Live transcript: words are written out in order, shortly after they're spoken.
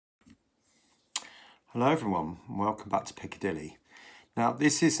Hello everyone, and welcome back to Piccadilly. Now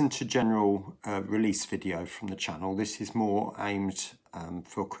this isn't a general release video from the channel. This is more aimed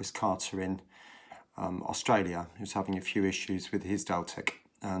for Chris Carter in Australia, who's having a few issues with his Deltic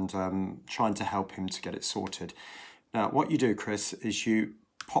and trying to help him to get it sorted. Now what you do, Chris, is you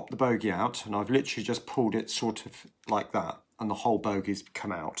pop the bogey out, and I've literally just pulled it sort of like that and the whole bogey's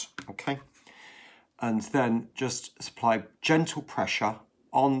come out, okay? And then just apply gentle pressure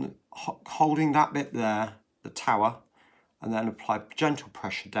on holding that bit there, the tower, and then apply gentle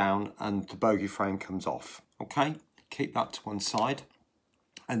pressure down and the bogey frame comes off, okay? Keep that to one side.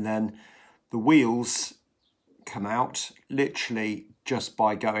 And then the wheels come out literally just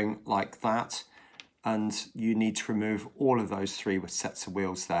by going like that, and you need to remove all of those three sets of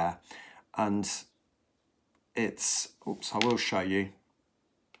wheels there. And it's, oops, I will show you.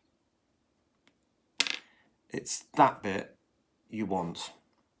 It's that bit you want,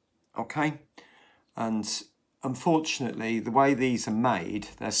 okay? And unfortunately, the way these are made,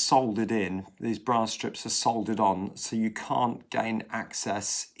 they're soldered in, these brass strips are soldered on, so you can't gain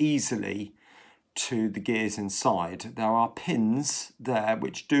access easily to the gears inside. There are pins there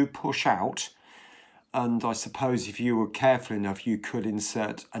which do push out, and I suppose if you were careful enough, you could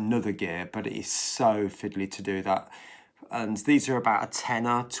insert another gear, but it is so fiddly to do that. And these are about a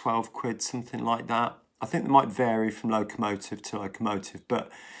tenner, 12 quid, something like that. I think they might vary from locomotive to locomotive, but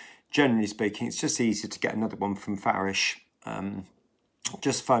generally speaking, it's just easier to get another one from Farish.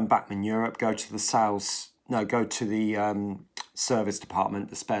 Just phone Bachmann Europe, go to the service department,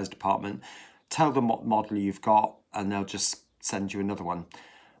 the spares department, tell them what model you've got, and they'll just send you another one.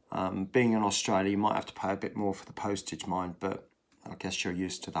 Being in Australia, you might have to pay a bit more for the postage, mind, but I guess you're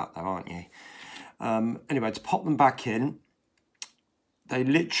used to that though, aren't you? Anyway, to pop them back in, they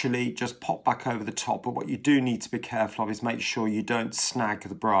literally just pop back over the top, but what you do need to be careful of is make sure you don't snag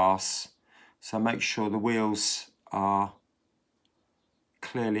the brass. So make sure the wheels are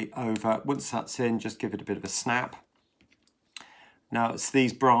clearly over. Once that's in, just give it a bit of a snap. Now it's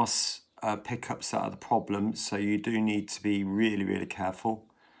these brass pickups that are the problem, so you do need to be really, really careful.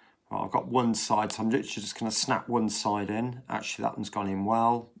 Well, I've got one side, so I'm literally just going to snap one side in. Actually, that one's gone in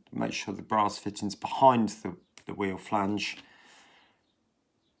well. Make sure the brass fitting's behind the wheel flange.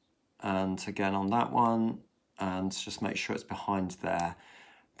 And again on that one, and just make sure it's behind there.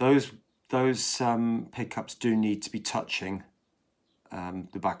 Those pickups do need to be touching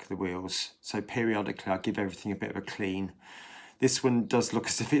the back of the wheels. So periodically I give everything a bit of a clean. This one does look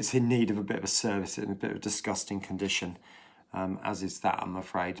as if it's in need of a bit of a service, in a bit of a disgusting condition, as is that, I'm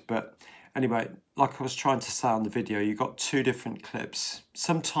afraid. But anyway, like I was trying to say on the video, you've got two different clips.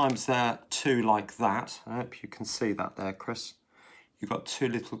 Sometimes they're two like that. I hope you can see that there, Chris. You've got two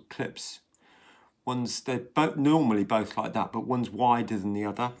little clips. They're both normally both like that, but one's wider than the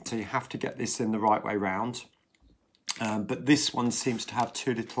other. So you have to get this in the right way round. But this one seems to have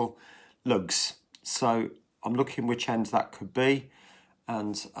two little lugs. So I'm looking which end that could be.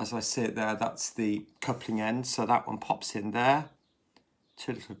 And as I see it there, that's the coupling end. So that one pops in there.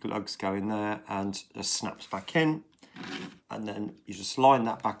 Two little lugs go in there and just snaps back in. And then you just line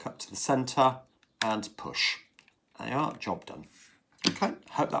that back up to the center and push. There you are, job done. Okay,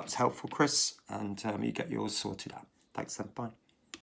 hope that was helpful, Chris, and you get yours sorted out. Thanks then, bye.